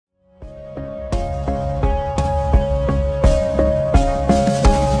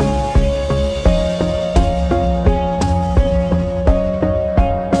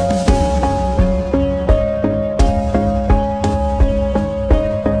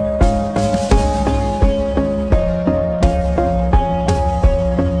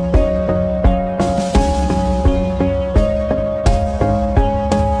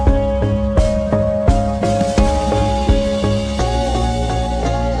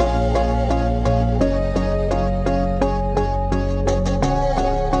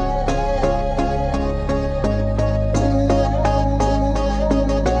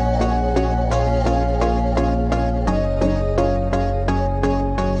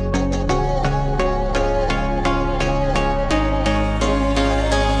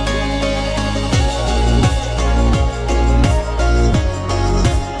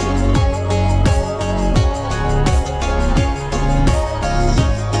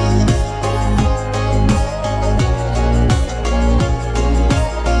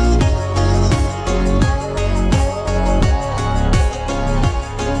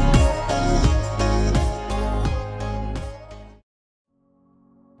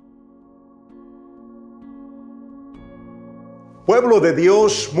Pueblo de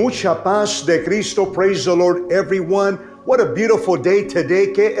Dios, mucha paz de Cristo. Praise the Lord, everyone. What a beautiful day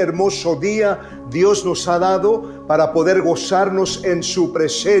today. Qué hermoso día Dios nos ha dado para poder gozarnos en su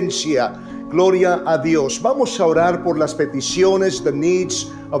presencia. Gloria a Dios. Vamos a orar por las peticiones, the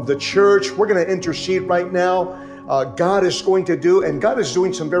needs of the church. We're going to intercede right now. God is going to do, and God is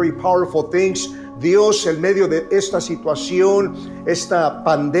doing some very powerful things. Dios, en medio de esta situación, esta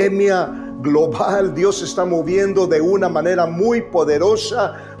pandemia global, Dios está moviendo de una manera muy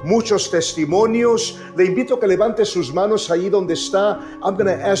poderosa. Muchos testimonios. Le invito a que levante sus manos ahí donde está. I'm going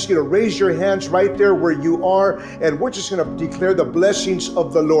to ask you to raise your hands right there where you are, and we're just going to declare the blessings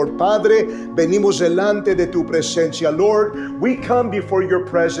of the Lord. Padre, venimos delante de tu presencia. Lord, we come before your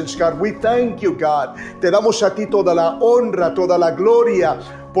presence, God. We thank you, God. Te damos a ti toda la honra, toda la gloria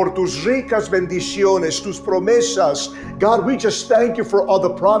por tus ricas bendiciones, tus promesas. God, we just thank you for all the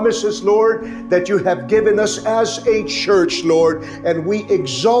promises, Lord, that you have given us as a church, Lord. And we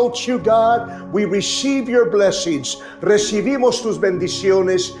exalt you, God. We receive your blessings. Recibimos tus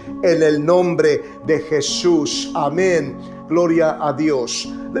bendiciones en el nombre de Jesús. Amén. Gloria a Dios.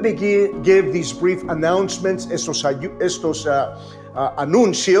 Let me give these brief announcements, estos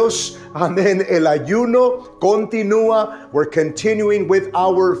anuncios. Amén. El ayuno continúa. We're continuing with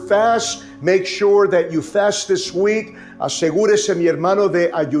our fast. Make sure that you fast this week. Asegúrese, mi hermano, de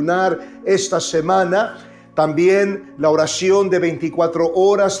ayunar esta semana. También la oración de 24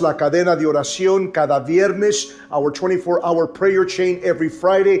 horas, la cadena de oración cada viernes, our 24-hour prayer chain every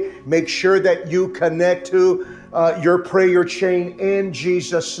Friday. Make sure that you connect to your prayer chain in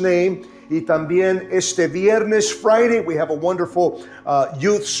Jesus' name. Y también este viernes, Friday, we have a wonderful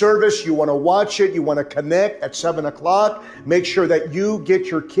youth service. You want to watch it, you want to connect at 7 o'clock. Make sure that you get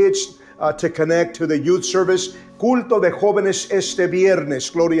your kids to connect to the youth service. Culto de jóvenes este viernes,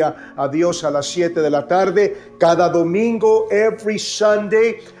 gloria a Dios, a las 7 de la tarde. Cada domingo, every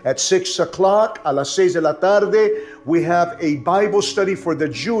Sunday at 6 o'clock, a las 6 de la tarde, we have a Bible study for the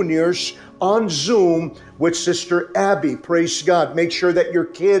juniors on Zoom with Sister Abby. Praise God. Make sure that your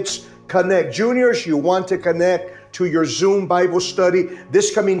kids connect. Juniors, you want to connect to your Zoom Bible study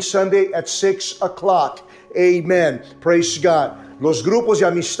this coming Sunday at 6 o'clock. Amen. Praise God. Los grupos de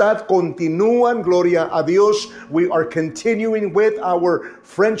amistad continúan, gloria a Dios. We are continuing with our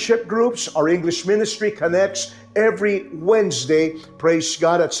friendship groups. Our English ministry connects every Wednesday, praise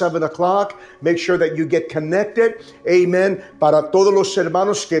God, at 7 o'clock. Make sure that you get connected. Amen. Para todos los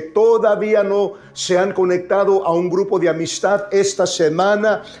hermanos que todavía no se han conectado a un grupo de amistad esta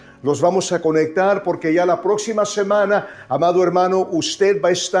semana, los vamos a conectar porque ya la próxima semana, amado hermano, usted va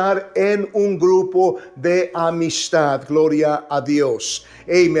a estar en un grupo de amistad. Gloria a Dios.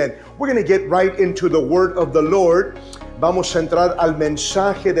 Amen. We're going to get right into the word of the Lord. Vamos a entrar al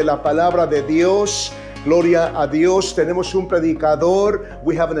mensaje de la palabra de Dios. Gloria a Dios. Tenemos un predicador.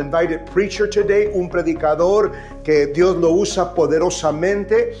 We have an invited preacher today. Un predicador que Dios lo usa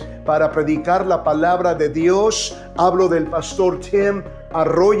poderosamente para predicar la palabra de Dios. Hablo del pastor Tim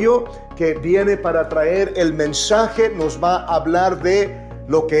Arroyo, que viene para traer el mensaje. Nos va a hablar de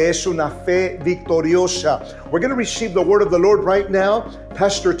lo que es una fe victoriosa. We're going to receive the word of the Lord right now.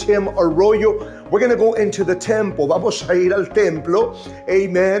 Pastor Tim Arroyo. We're going to go into the temple. Vamos a ir al templo.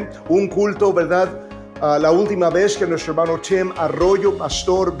 Amen. Un culto, ¿verdad? La última vez que nuestro hermano Tim Arroyo,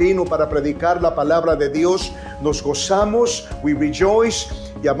 pastor, vino para predicar la palabra de Dios, nos gozamos, we rejoice.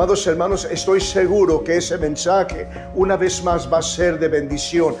 Y amados hermanos, estoy seguro que ese mensaje una vez más va a ser de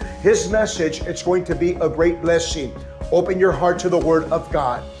bendición. His message, it's going to be a great blessing. Open your heart to the word of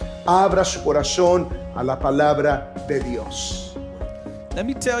God. Abra su corazón a la palabra de Dios. Let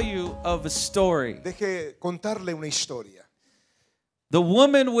me tell you of a story. Deje contarle una historia. The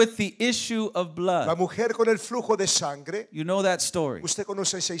woman with the issue of blood. La mujer con el flujo de sangre. You know that story. Usted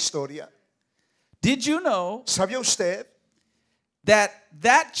conoce esa historia. Did you know ¿Sabía usted that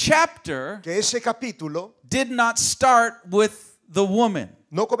chapter que ese capítulo did not start with the woman?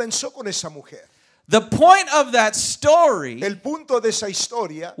 no comenzó con esa mujer? The point of that story El punto de esa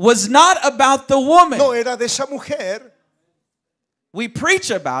historia was not about the woman. no era de esa mujer. We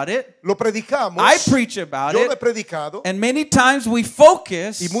preach about it. Lo predicamos. I preach about Yo lo he it. predicado. And many times we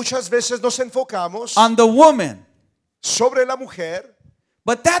focus Y muchas veces nos enfocamos on the woman. sobre la mujer.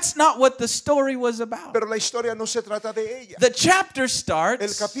 But that's not what the story was about. Pero la historia no se trata de ella. The chapter El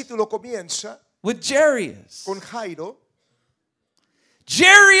starts capítulo comienza with Jairus. con Jairo.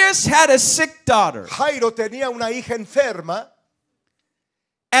 Jairus had a sick daughter. Jairo tenía una hija enferma.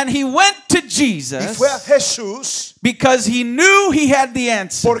 And he went to y Jesus fue a Jesús because he knew he had the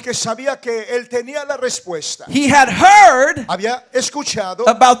answer. porque sabía que él tenía la respuesta. He had heard Había escuchado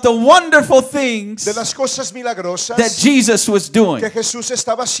about the wonderful things de las cosas milagrosas that Jesus was doing. que Jesús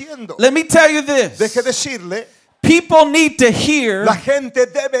estaba haciendo. Let me tell you this. Deje decirle, People need to hear la gente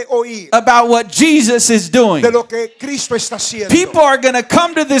debe oír about what Jesus is doing. de lo que Cristo está haciendo. People are going to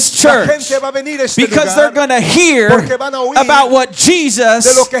come to this La church gente va a venir a este because they're lugar going to hear porque van a oír about what Jesus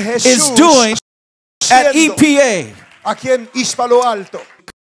de lo que Jesús is doing at haciendo EPA. aquí en Palo Alto.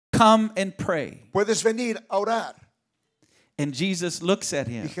 Come and pray. Puedes venir a orar. And Jesus looks at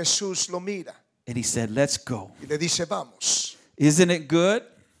Y him Jesús lo mira and he said, let's go. y le dice, vamos. Isn't it good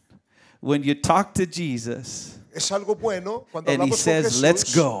when you talk to Jesus Es algo bueno cuando and he hablamos con says, Jesús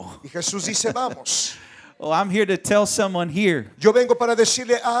let's go? y Jesús dice, vamos. Oh, I'm here to tell someone here. Yo vengo para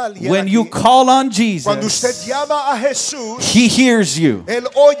decirle a alguien When aquí, you call on cuando usted Jesus, llama a Jesús, he hears you. Él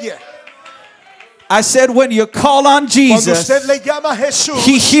oye. I said, when you call on Cuando usted Jesus, le llama a Jesús,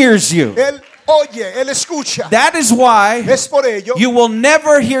 he hears you. Él oye, Él escucha. That is why Es por ello, you will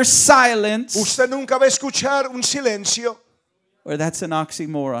never hear silence, usted nunca va a escuchar un silencio. or that's an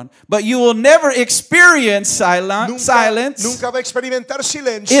oxymoron, but you will never experience silence Nunca va a experimentar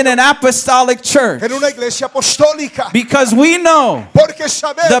silencio in an apostolic church, en una iglesia apostólica. because we know Porque the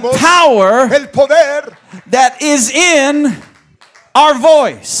sabemos power el poder that is in our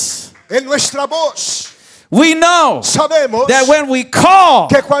voice. en nuestra voz. We know Sabemos that when we call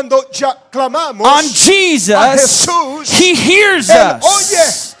que cuando ya clamamos on a Jesus, Jesús, he hears Él us.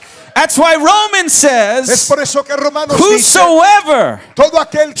 oye. That's why Romans Es says, por eso que Romanos dice, whosoever todo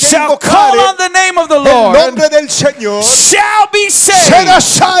aquel que shall call invocare on the name of the el Lord nombre del Señor shall be será saved.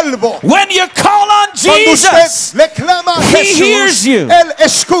 salvo. When you call on Cuando Jesus, usted le clama a He hears Jesús, you. Él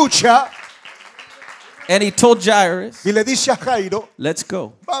escucha and he told Jairus, y le dice a Jairo, let's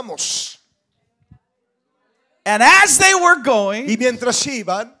go. vamos. And as they were Y going, mientras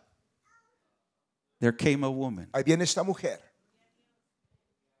iban, there came a woman. ahí viene esta mujer.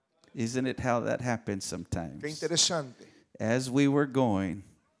 Isn't it how that happens Qué sometimes? interesante. As we were going,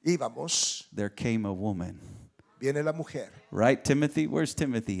 Íbamos, there came a woman. viene la mujer. Right, Timothy? Where's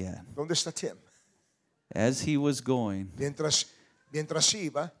Timothy at? ¿Dónde está Tim? As he was going, Mientras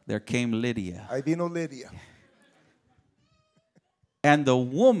iba, there came Lydia. ahí vino Lidia. And the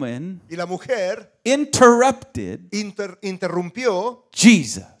woman Y la mujer interrupted interrumpió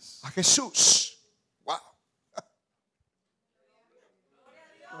Jesus. a Jesús. Wow.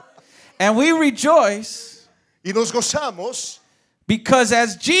 And we rejoice Y nos gozamos because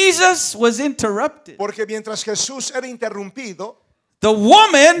as Jesus was interrupted, porque mientras Jesús era interrumpido, the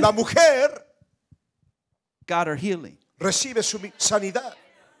woman la mujer got her healing. recibe su sanidad.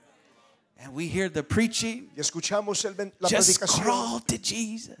 And we hear the preaching. Y escuchamos la Just predicación. crawl to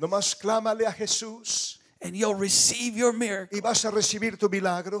Jesus Nomás clámale a Jesús and you'll receive your miracle. y vas a recibir tu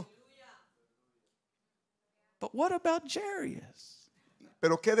milagro. But what about Jairus?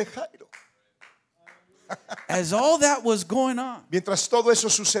 Pero ¿qué de Jairo? As all that was going on, Mientras todo eso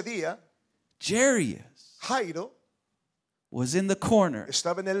sucedía, Jairus Jairo was in the corner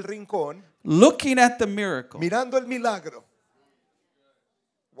estaba en el rincón looking at the miracle. mirando el milagro.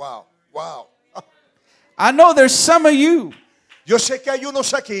 Wow, wow. I know there's some of you Yo sé que hay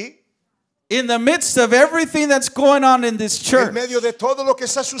unos aquí, in the midst of everything that's going on in this en church. medio de todo lo que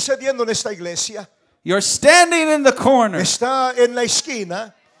está sucediendo en esta iglesia, You're standing in the corner está en la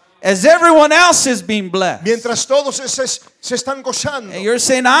esquina, as everyone else is being blessed. mientras todos se están gozando. And you're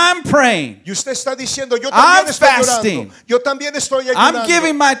saying, I'm praying. Y usted está diciendo, yo I'm también estoy fasting. llorando. Yo también estoy I'm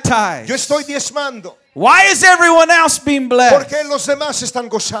giving ayunando. my Yo tithes. estoy diezmando. Why is everyone else being ¿Por blessed? qué los demás están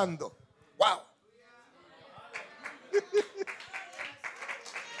gozando? Wow.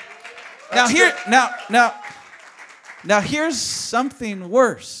 Now here's something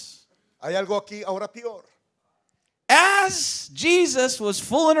worse. Hay algo aquí ahora peor. As Jesus was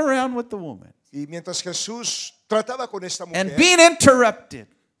fooling around with the woman Y mientras Jesús trataba con esta mujer, and being interrupted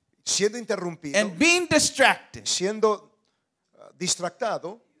siendo interrumpido, and being distracted, siendo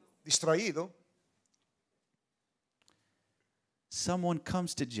distraído, someone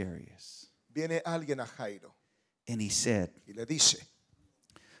comes to Jairus viene alguien a Jairo and he said, y le dice,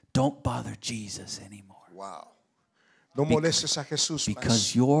 don't bother Jesus anymore wow, no molestes a Jesús because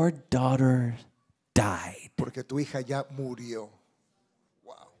más, your daughter died. porque tu hija ya murió.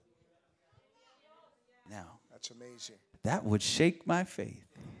 Wow, Now, that's amazing. that would shake my faith.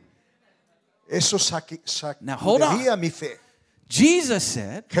 Eso Now, hold on. sacudiría mi fe. Jesus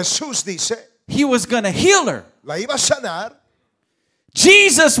said Jesús dice, he was going to heal her la iba a sanar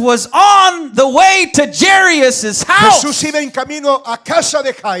Jesus was on the way to Jairus' house. Jesús iba en camino a casa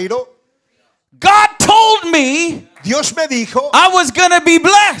de Jairo. God told me Dios me dijo I was going to be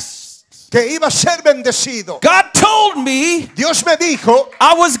blessed. que iba a ser bendecido. God told me Dios me dijo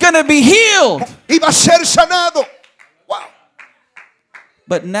I was going to be healed. iba a ser sanado. Wow.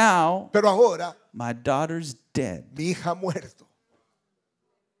 But now Pero ahora my daughter's dead. mi hija ha muerto.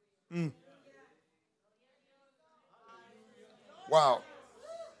 Wow.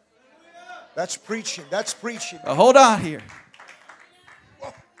 That's preaching. That's preaching. Hold on here.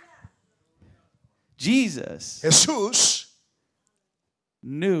 Jesus Jesús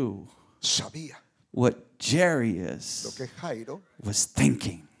knew sabía what lo Jairus que Jairo was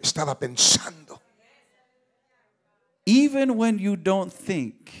thinking. estaba pensando. Even when you don't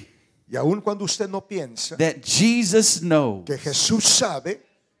think Y aun cuando usted no piensa that Jesus knows, que Jesús sabe,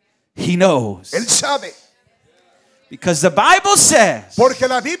 He knows. Él sabe. Because the Bible says Porque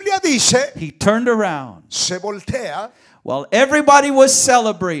la Biblia dice, He turned around se voltea, while everybody was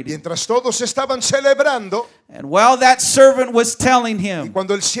celebrating. mientras todos estaban celebrando, And while that servant was telling y him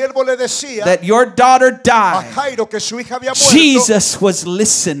cuando el siervo le decía that your daughter a died, Jairo que su hija había muerto, Jesus was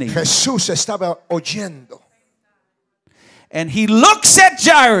listening. Jesús estaba oyendo. And He looks at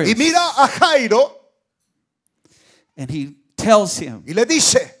Y Jairus mira a Jairo and He tells him, y le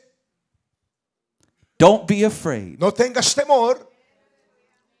dice, don't be afraid. no tengas temor.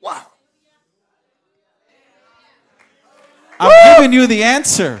 Wow. I've given you the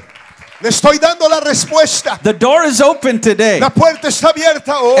answer. Le estoy dando la respuesta. The door is open today. La puerta está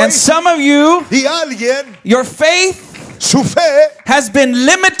abierta hoy. And some of you, Y alguien, your faith su fe has been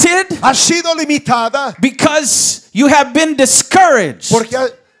limited ha sido limitada because you have been discouraged. porque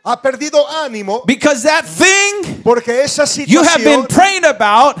ha perdido ánimo, Because that thing porque esa you have been situación, praying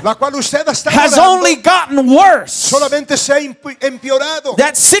about la cual usted está has orando, only gotten worse. solamente se ha empeorado.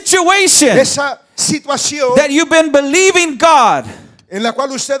 That situation Esa situación that you've been believing God en la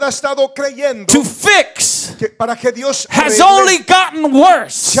cual usted ha estado creyendo to fix para que Dios has arregle, only gotten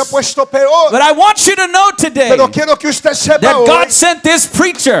worse. se ha puesto peor. But I want you to know today Pero quiero que usted sepa that hoy God sent this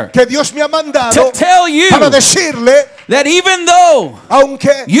preacher que Dios me ha to mandado tell you para decirle, that even though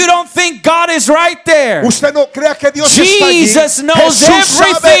aunque you don't think God is right there, usted no crea que Dios está allí, Jesus knows Jesús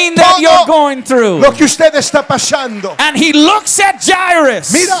everything sabe that you're todo going through. lo que usted está pasando. And He looks at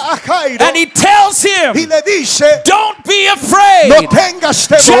Jairus Mira a Jairo and He tells him, y le dice, don't be afraid. no tengas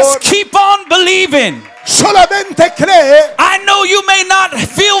temor, Just keep on believing. solamente cree. I know you may not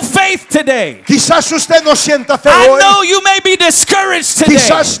feel faith today. Quizás usted no sienta fe I hoy, know you may be discouraged today.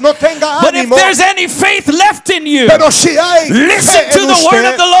 quizás no tenga But if ánimo, there's any faith left in you, pero si hay listen fe to en the word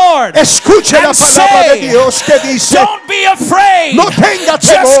of usted, the Lord. escuche la and palabra say, de Dios que dice, Don't be afraid. no tenga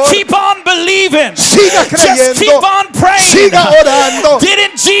Just temor, keep on believing. siga Just keep creyendo, on praying. siga orando.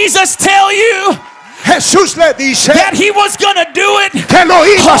 Didn't Jesus tell you Jesús le dice that He was going to do it? que lo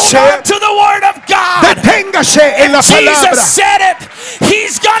iba a Hold on hacer. to the word of God. Deténgase en la Jesus palabra. said it.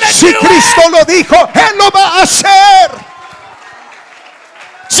 He's going to Si do Cristo it. lo dijo, Él lo va a hacer.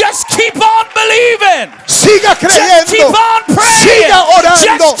 Just keep on believing. Siga Just keep creyendo. on praying. Siga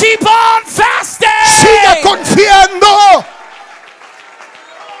orando. Just keep on fasting. Siga confiando.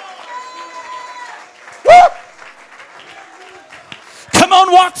 ¡Uh! Come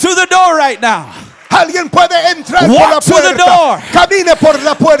on, walk through the door right now. Alguien puede entrar por Walk la through the door. puerta. Camine por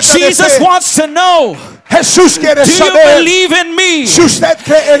la puerta de Jesus fe. wants to know, Jesús quiere do you saber believe in me? si usted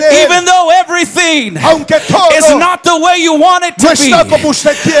cree en Él. Even though everything Aunque todo is not the way you want it no to be, está como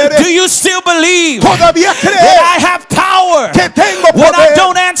usted quiere, do you still believe todavía cree that I have power que tengo when I poder.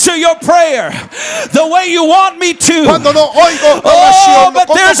 don't answer your prayer the way you want me to? Cuando no oigo Oh, oración, but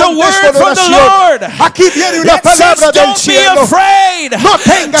no there's a contesto word la from the oración. Lord Aquí viene una that says, palabra del don't be cielo. afraid. No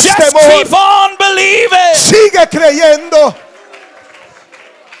tengas Just temor. keep on believing. Sigue creyendo.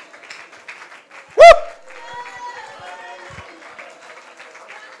 ¡Uh!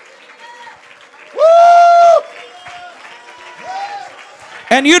 ¡Uh!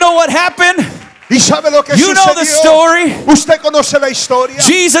 And you know what happened? ¿Y sabe lo que You know the sucedió? story. Usted conoce la historia.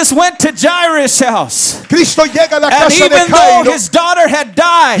 Jesus went to Jairus' house. Cristo llega a la And casa de even though Jairo. his daughter had Y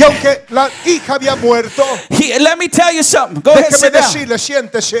died, aunque la hija había muerto, let me tell you something. Go ahead, déjeme sit down. decirle,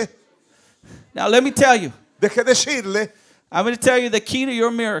 siéntese. Now let me tell you. Deje decirle, I'm going to tell you the key to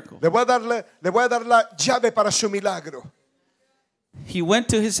your miracle. le voy a dar la llave para su milagro. He went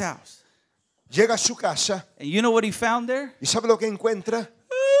to his house. Llega a su casa And you know what he found there? y ¿sabe lo que encuentra?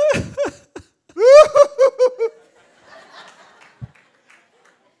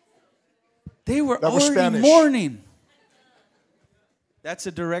 They were That was already Spanish. mourning. That's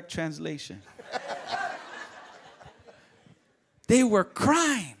a direct translation. They were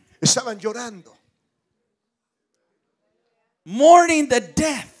crying, estaban llorando, mourning the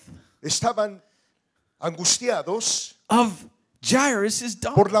death estaban angustiados of Jairus'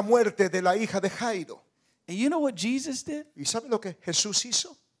 daughter. por la muerte de la hija de Jairo. And you know what Jesus did? ¿Y saben lo que Jesús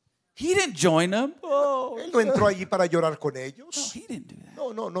hizo? He didn't join them. Oh, Él no entró allí para llorar con no, ellos. he didn't do that.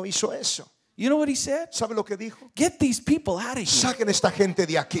 No hizo eso. You know what he said? ¿Sabe lo que dijo? Get these people out of here. Saquen esta gente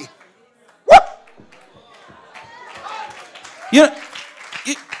de aquí. You know,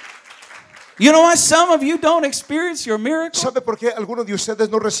 you know why some of you don't experience your miracle? ¿Sabe por qué algunos de ustedes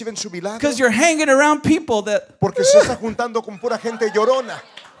no reciben su milagro? Because you're hanging around people that Porque se está juntando con pura gente llorona.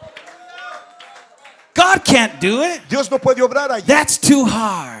 God can't do it. Dios no puede obrar allí. That's too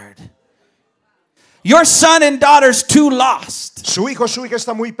hard. Your son and daughter's too lost. Su hijo, su hija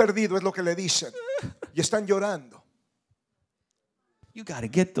está muy perdido, es lo que le dicen. Y están llorando. You got to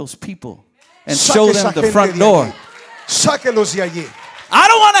get those people and Saque show esa them the gente front de door. allí. Sáquelos de allí. I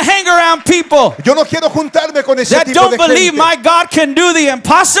don't want to hang around people Yo no quiero juntarme con ese that tipo don't de believe gente. my God can do the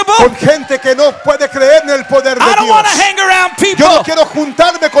impossible. Con gente que no puede creer en el poder de I don't want to Dios. hang around Yo people no quiero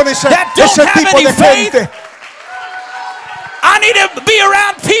juntarme con ese that don't have tipo any de faith. gente. I need to be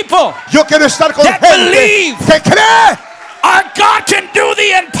around people Yo quiero estar con that gente believe que cree our God can do the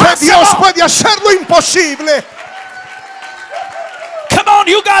que Dios impossible. puede hacer lo imposible. Come on,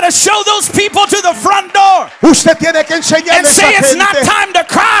 you got to show those people to the front door Usted tiene que and enseñarle a esa say it's not gente. time to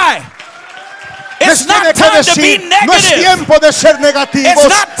cry. Les It's tiene not que time to be decir, no es negative. tiempo de ser negativos, It's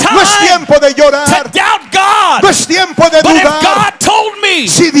not no es time tiempo de To llorar, doubt God. no es tiempo de But if dudar. God told me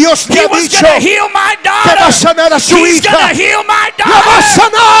Si Dios He le ha was dicho going to heal my que va a daughter, sanar a su He's going hija, to heal my ¡la va a daughter.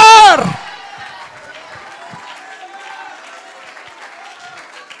 sanar!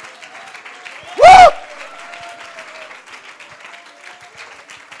 ¡Woo!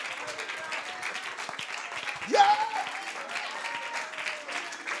 Yeah.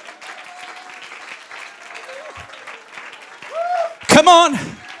 Come on.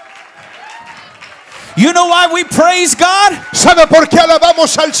 You know why we praise God? ¿Sabe por qué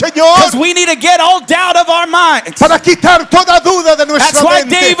alabamos al Señor? Because we need to get all doubt of our minds. Para quitar toda duda de That's nuestra why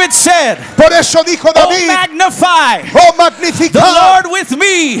mente. David said, Por eso dijo oh, David, magnify oh the magnificar Lord with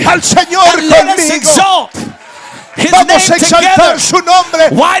me, al Señor and let us conmigo. exalt His Vamos a name exaltar together. su nombre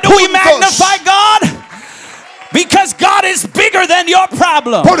Why do we juntos. magnify God? Because God is bigger than your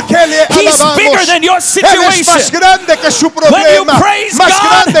problem. Porque le He's alabamos. bigger than your Él es más situation. grande que su When you problema, praise más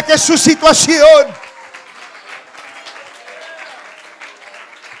God, grande que su situación.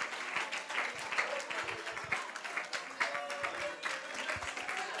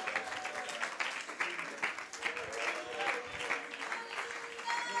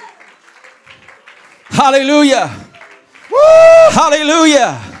 Hallelujah.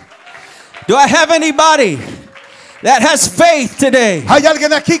 Hallelujah. Do I have anybody that has faith today? Hay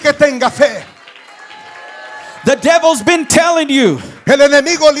alguien aquí que tenga fe. The devil's been telling you El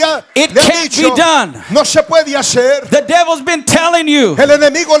enemigo le ha it le ha can't dicho, be done. no se puede hacer. The devil's been telling you El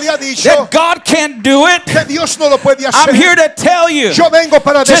enemigo le ha dicho that God can't do it. que Dios no lo puede I'm hacer. here to tell you, Yo vengo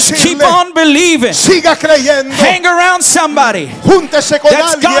para just keep decirle, on believing. siga creyendo, Hang around somebody júntese con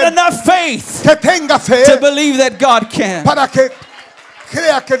that's got alguien enough faith que tenga fe to believe that God can. para que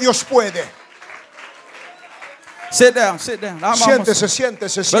crea que Dios puede. Sit down, sit down. I'm almost,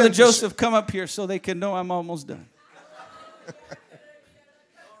 Siéntese, Brother siéntese. Joseph, come up here so they can know I'm almost done.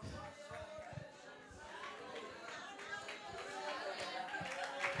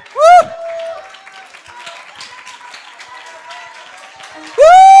 Woo!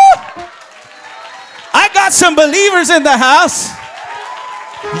 Woo! I got some believers in the house.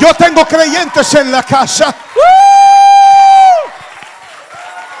 Yo tengo creyentes en la casa. Woo!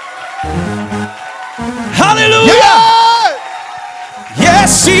 Hallelujah! Yeah.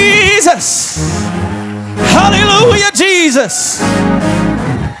 Yes, Jesus. Hallelujah, Jesus.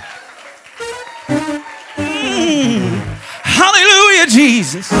 Hallelujah,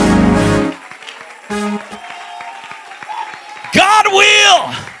 Jesus. God will.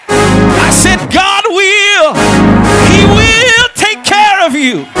 I said, God will. He will take care of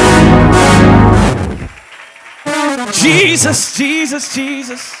you. Jesus, Jesus,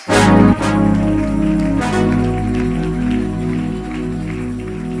 Jesus.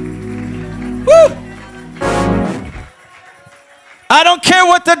 Woo. I don't care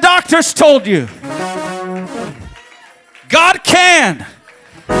what the doctors told you. God can,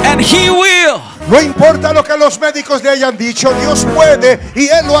 and He will. No importa lo que los médicos le hayan dicho, Dios puede y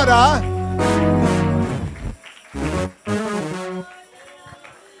Él lo hará.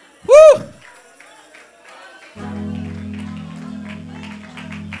 Woo!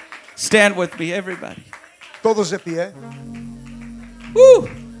 Stand with me, everybody. Todos de pie. Woo.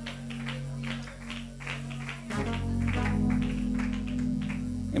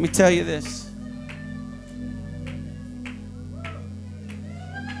 Let me tell you this.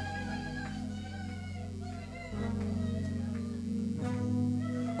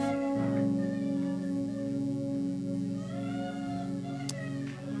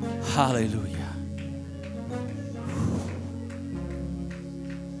 Hallelujah.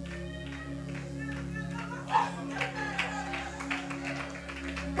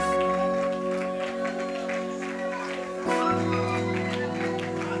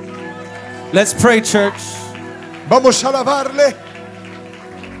 Let's pray, church. Vamos a alabarle.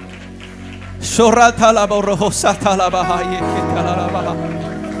 Shorata la borrohosata la bahaye ketala la baha.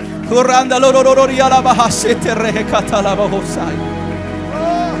 Kuranda lororori ala baha sete rehekata la bahosai.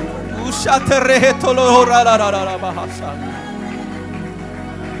 Ushate reheto lora la la bahasa.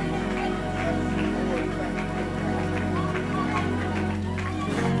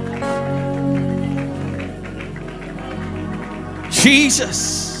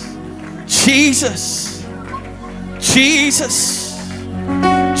 Jesus. Jesus, Jesus,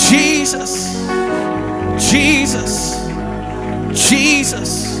 Jesus, Jesus,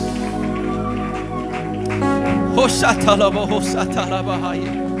 Jesus. Hoshatalaba,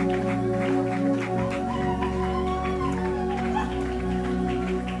 hoshatalaba.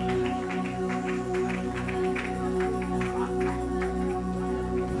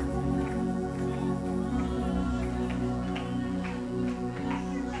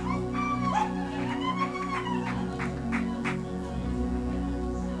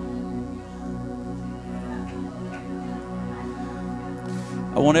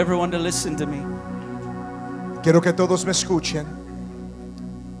 I want everyone to listen to me. Quiero que todos me escuchen.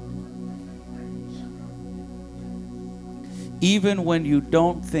 Even when you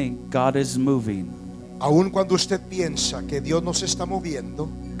don't think God is moving, Aun cuando usted piensa que Dios no se está moviendo,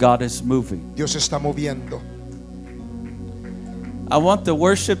 God is moving. Dios se está moviendo. I want the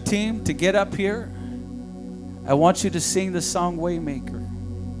worship team to get up here. I want you to sing the song Waymaker.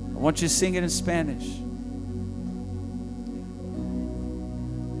 I want you to sing it in Spanish.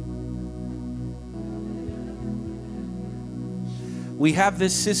 We have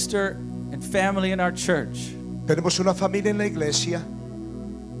this sister and family in our church. Tenemos una familia en la iglesia.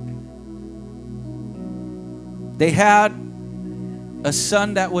 They had a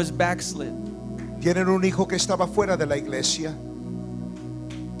son that was backslid. Tienen un hijo que estaba fuera de la iglesia,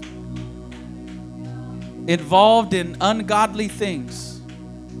 Involved in ungodly things.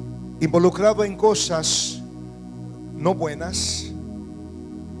 involucrado en cosas no buenas,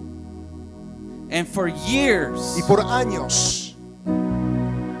 And for years, y por años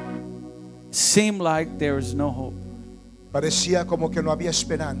seemed like there was no hope. parecía como que no había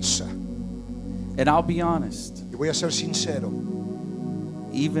esperanza. And I'll be honest, Y voy a ser sincero,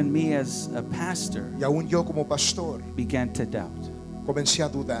 even me as a pastor y aún yo como pastor began to doubt. comencé a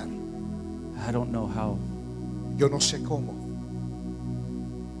dudar. I don't know how. Yo no sé cómo.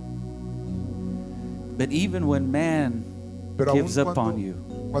 But even when man Pero aún gives up on you,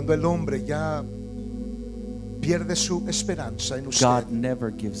 cuando el hombre ya pierde su esperanza en usted, God never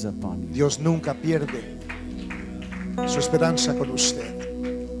gives up on you. Dios nunca pierde su esperanza con usted.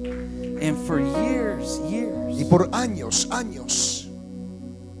 And for years, Y por años,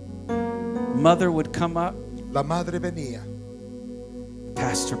 mother would come up, la madre venía: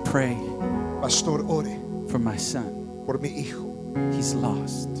 Pastor, pray pastor, ore for my son. por mi hijo, He's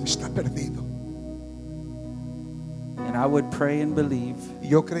lost. está perdido. And I would pray and believe. Y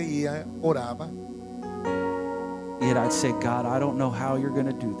yo creía, oraba, Yet I'd say, God, I don't know how you're going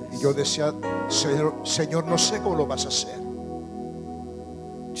to do y yo this. decía: Señor, no sé cómo lo vas a hacer.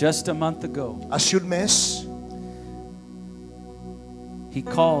 Just a month ago, Hace un mes he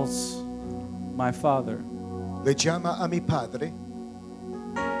calls my father le llama a mi padre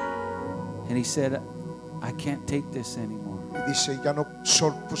and he said, I can't take this anymore. y dice: ya no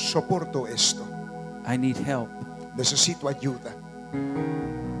soporto esto, I need help. necesito ayuda.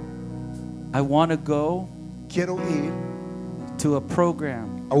 I want to go Quiero ir to a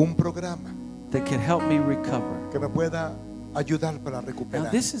program a un programa that can help me recover. que me pueda ayudar para Now, recuperar.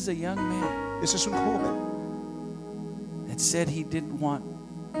 this is a young man Ese es un joven that said he didn't want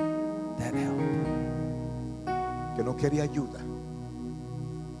that help. que no quería ayuda.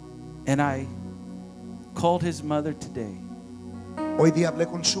 And I called his mother today Hoy día hablé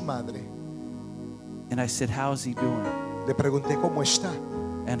con su madre, and I said, how's he doing? le pregunté cómo está,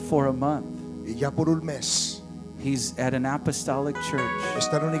 And for a month, y ya por un mes he's at an apostolic church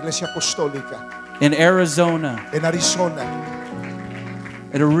está en una iglesia apostólica in Arizona en Arizona,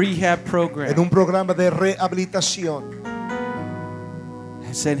 at a rehab en program. un programa de rehabilitación.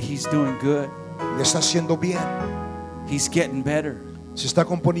 and said he's doing good. Y está haciendo bien. He's getting better. Se está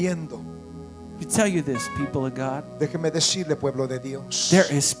componiendo. Let me tell you this, people of God. Déjeme decirle, pueblo de Dios. There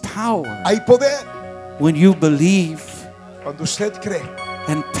is power Hay poder when you believe, cuando usted cree.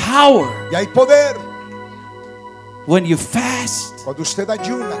 and power Y hay poder when you fast, cuando usted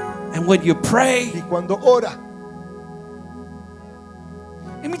ayuna and when you pray. y cuando ora.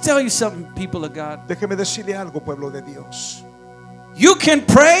 Let me tell you something, people of God. Déjeme decirle algo, pueblo de Dios. You can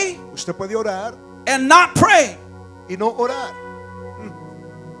pray Usted puede orar and not pray. y no orar.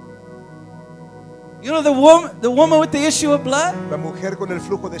 You know the woman with the issue of blood? La mujer con el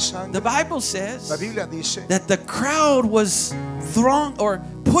flujo de The sangre. Bible La says Biblia dice that the crowd was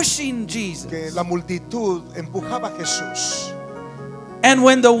pushing Jesus. que la multitud empujaba a Jesús. And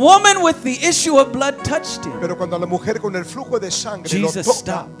when the woman with the issue of blood touched him, Pero cuando la mujer con el flujo de sangre Jesus lo toca,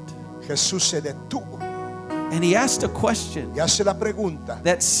 stopped. Jesús se detuvo And he asked a question y hace la pregunta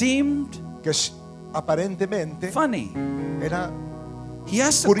that seemed que aparentemente funny. era He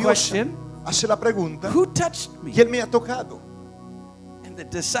asked a curiosa. question, Hace la pregunta, who touched me? ¿quién me ha tocado? And the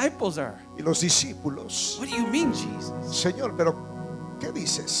disciples are, Y los discípulos, what do you mean, Jesus? Señor, pero ¿qué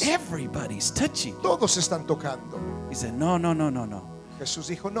dices? Everybody's touching. Todos están tocando. He said, no. Jesús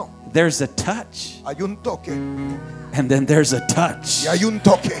dijo, no, There's a touch, hay un toque and then there's a touch. y hay un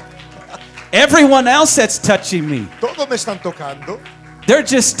toque. Everyone else that's touching me, Todos me están tocando, they're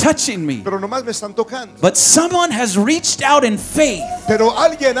just touching me. pero nomás me están tocando. But someone has reached out in faith. Pero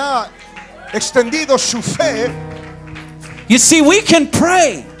alguien ha extendido su fe. You see, we can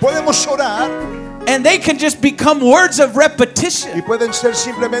pray, Podemos orar and they can just become words of y repetition. pueden ser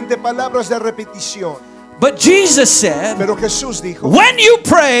simplemente palabras de repetición. But Jesus said, Pero Jesús dijo, when you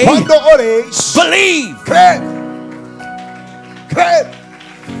pray, cuando oréis, believe. creed. Creed.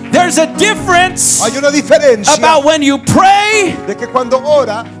 There's a difference Hay una diferencia about when you pray de que cuando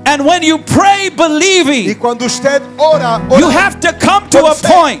ora and when you pray y believing. cuando usted ora, You ora. have to come to a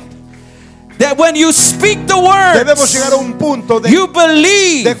point that when you speak the Debemos words, llegar a un punto you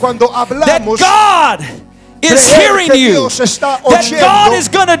believe de cuando that hablamos, God is creer hearing que you, Dios está that God oyendo, is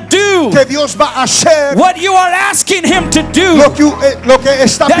going to do que Dios va a hacer what you are asking Him to do. lo que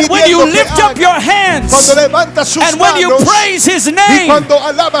está That when you pidiendo que lift up haga. your hands Cuando levanta sus and when you manos praise His y name, cuando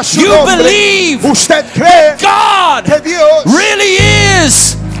alaba su you nombre, believe usted cree God que Dios really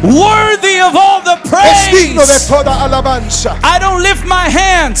is worthy of all the es digno de praise. toda alabanza. I don't lift my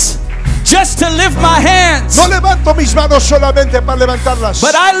hands just to lift my hands, No levanto mis manos solamente para levantarlas,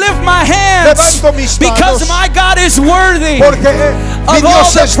 but I lift my hands Levanto mis because manos my God is worthy. porque mi of all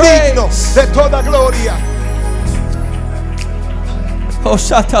Dios the es digno praise. de toda gloria.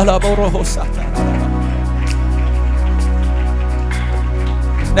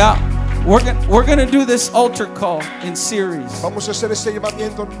 Now, we're going to do this altar call in series. Vamos a hacer este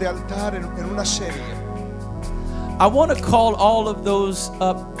llamamiento de altar en una serie. I want to call all of those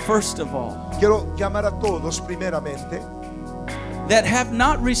up first of all Quiero llamar a todos primeramente that have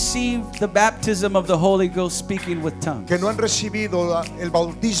not received the baptism of the Holy Ghost speaking with tongues. que no han recibido el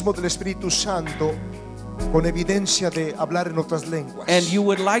bautismo del Espíritu Santo con evidencia de hablar en otras lenguas. And you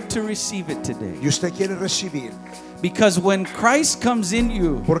would like to receive it today. Y usted quiere recibir, Because when Christ comes in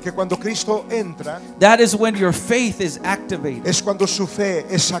you, porque cuando Cristo entra that is when your faith is activated. es cuando su fe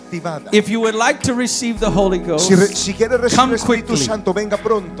es activada. If you would like to receive the Holy Ghost, Si quiere recibir come el Espíritu quickly. Santo, venga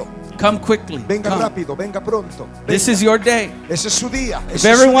pronto. come quickly. Venga Come. rápido, venga pronto. This Venga. is your day. Ese es su día. If Ese es su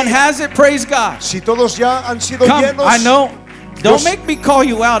everyone día. has it, praise God. Si todos ya han sido Come. llenos, I know. Don't Yo- make me call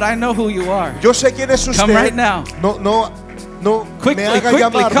you out. I know who you are. yo sé quién es usted. Come right now. No Quickly, me haga quickly,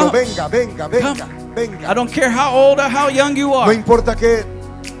 llamarlo. come. Venga, venga, venga, Come. venga. I don't care how old or how young you No are. importa que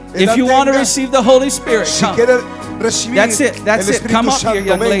If you want to receive the Holy Spirit, si come. quiere recibir That's it, that's el it. Espíritu Come up Santo, here,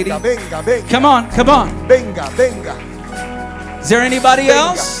 young lady. venga, venga, venga. Come on, come on. Venga, venga. Is there anybody Venga.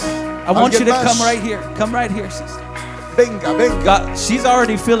 else? I want you to ¿Alguien más? come right here. Come right here, sister. Venga, venga. God, she's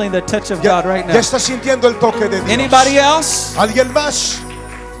already feeling the touch of Ya, God right ya now. está sintiendo el toque de Dios. Anybody else? ¿Alguien más?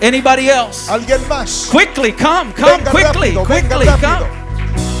 Anybody else? ¿Alguien más? Quickly, come Venga quickly, rápido, quickly, venga come. rápido.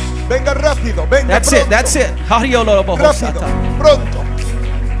 Venga rápido, venga That's pronto. it, that's it. Rápido, pronto.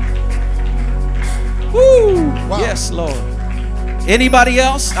 Woo. Wow. Yes, Lord. Anybody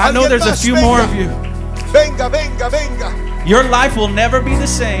else? I know ¿Alguien there's a más? few Venga. more of you. Venga, venga, venga. Your life will never be the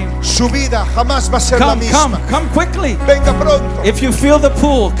same. Su vida jamás va a ser la Come, misma. come quickly. Venga pronto. If you feel the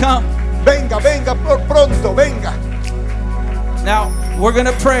pull, come. Venga, venga pronto, venga. Now, we're going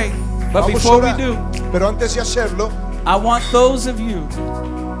to pray. But Vamos a before we orar. do, Pero antes de hacerlo, I want those of you,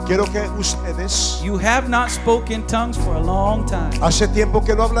 quiero que ustedes, you have not spoken tongues for a long time. hace tiempo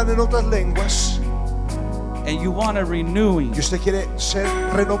que no hablan en otras lenguas, and you want a renewing, y usted quiere ser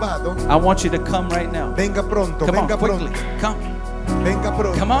renovado, I want you to come right now. venga pronto, Come on, venga quickly. pronto, Come. venga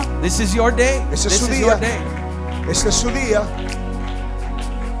pronto. Come on. This is your day. Este es This su is your día. day. Este es su día.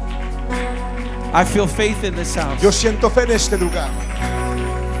 I feel faith in this house. Yo siento fe en este lugar.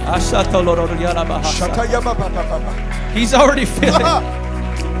 He's already feeling.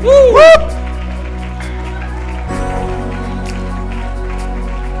 Woo!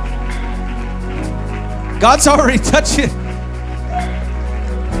 God's already touching.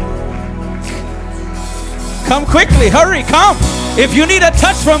 Come quickly, hurry, come. If you need a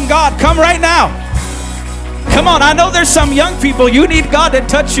touch from God, come right now. Come on, I know there's some young people, you need God to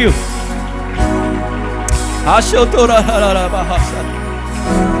touch you.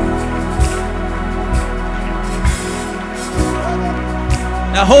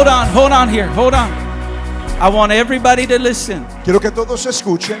 Now hold on here, hold on. I want everybody to listen. Quiero que todos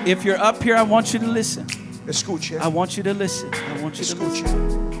escuchen. If you're up here, I want you to listen. Escuchen. I want you to listen. I want you to listen.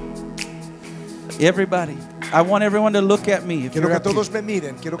 Escuchen. Everybody, I want everyone to look at me. If Quiero you're que up todos here. me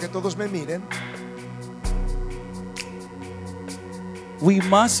miren. Quiero que todos me miren. We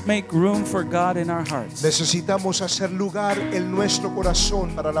must make room for God in our hearts. Necesitamos hacer lugar en nuestro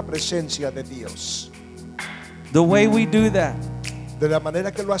corazón para la presencia de Dios. The way we do that De la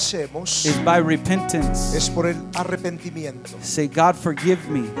manera que lo hacemos is by repentance. es por el arrepentimiento. Say, God, forgive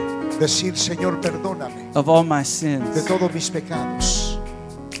me Decir, Señor, perdóname of all my de sins. todos mis pecados.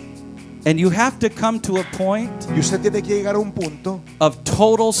 And you have to come to a point Y usted tiene que llegar a un punto of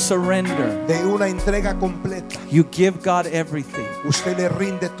total surrender. de una entrega completa. You give God everything. Usted le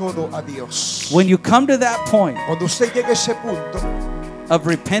rinde todo a Dios. When you come to that point Cuando usted llegue a ese punto of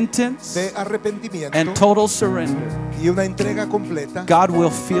repentance de arrepentimiento and total surrender, y una entrega completa, God will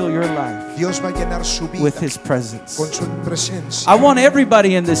fill your life Dios va a llenar su vida with His presence. con su presencia. I want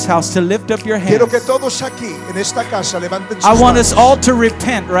everybody in this house to lift up your Quiero que hands. todos aquí en esta casa levanten sus I want manos. us all to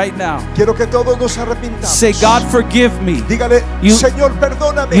repent right now. Quiero que todos nos arrepintamos. Say, God, forgive me. Dígale, You- Señor,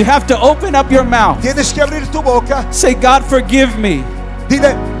 perdóname. You have to open up your mouth. Tienes que abrir tu boca. Say, God, forgive me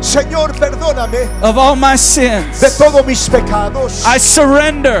Dile, Señor, perdóname of all my sins. de todos mis pecados. I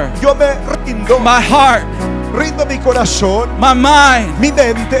surrender Yo me rindo, my heart, rindo mi corazón, my mind, mi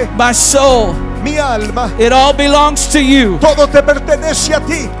mente, my soul. mi alma. It all belongs to you. Todo te pertenece a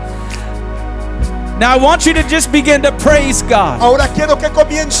ti. Now I want you to just begin to praise God. Ahora quiero que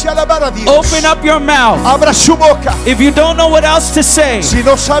comience a alabar a Dios. Open up your mouth. Abra su boca. If you don't know what else to say, Si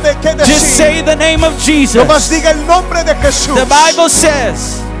no sabe qué just say decir, the name of nomás Jesus. diga el nombre de Jesús. The Bible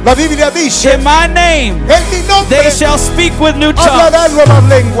says, La Biblia dice, in my name en mi nombre they shall speak with new tongues. hablarán nuevas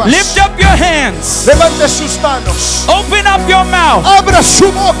lenguas. Lift up your hands. Levante sus manos. Open up your mouth Abra su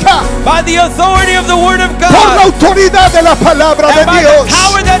boca by the authority of the Word of por la God autoridad de la palabra de and by the Dios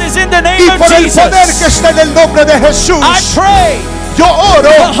power that is in the name y of por el poder que Jesus. está en el nombre de Jesús. I pray Yo oro,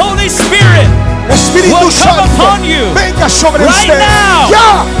 the Holy Spirit Espíritu will come Santo, upon you venga sobre right usted. now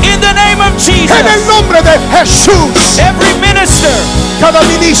Ya, in the name of en el Jesus. nombre de Jesús. Every minister, Cada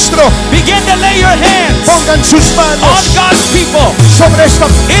ministro, begin to lay your hands pongan sus on manos God's people sobre esta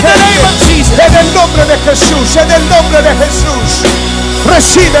in the name of gente. Jesus. En el nombre de Jesús, en el nombre de Jesús.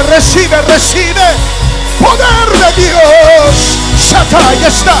 Recibe, recibe, recibe poder de Dios. Shata, ya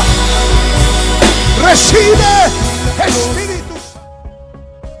está. Recibe Espíritu.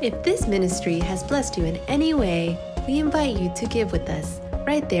 If this ministry has blessed you in any way, we invite you to give with us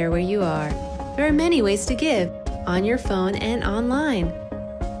right there where you are. There are many ways to give on your phone and online.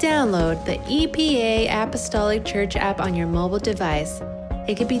 Download the EPA Apostolic Church app on your mobile device.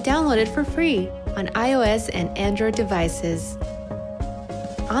 It can be downloaded for free on iOS and Android devices.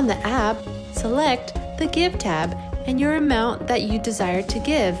 On the app, select the Give tab and your amount that you desire to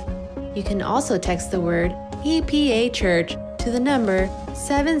give. You can also text the word EPA Church to the number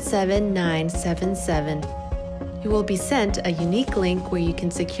 77977. You will be sent a unique link where you can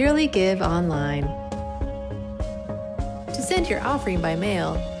securely give online. To send your offering by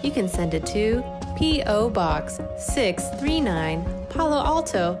mail, you can send it to P.O. Box 639, Palo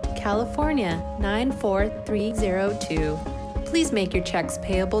Alto, California 94302. Please make your checks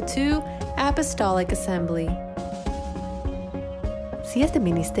payable to Apostolic Assembly. Si este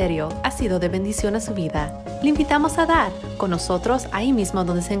ministerio ha sido de bendición a su vida, le invitamos a dar con nosotros ahí mismo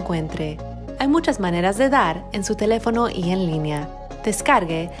donde se encuentre. Hay muchas maneras de dar en su teléfono y en línea.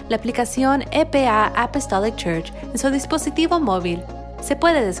 Descargue la aplicación EPA Apostolic Church en su dispositivo móvil. Se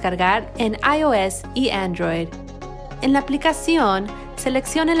puede descargar en iOS y Android. En la aplicación,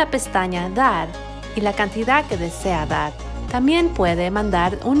 seleccione la pestaña Dar y la cantidad que desea dar. También puede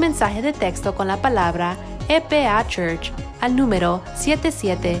mandar un mensaje de texto con la palabra EPA Church al número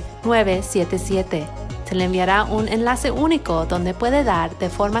 77977. Se le enviará un enlace único donde puede dar de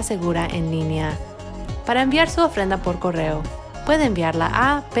forma segura en línea. Para enviar su ofrenda por correo, puede enviarla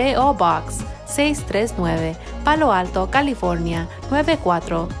a P.O. Box 639, Palo Alto, California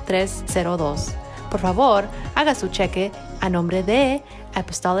 94302. Por favor, haga su cheque a nombre de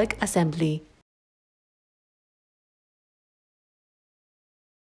Apostolic Assembly.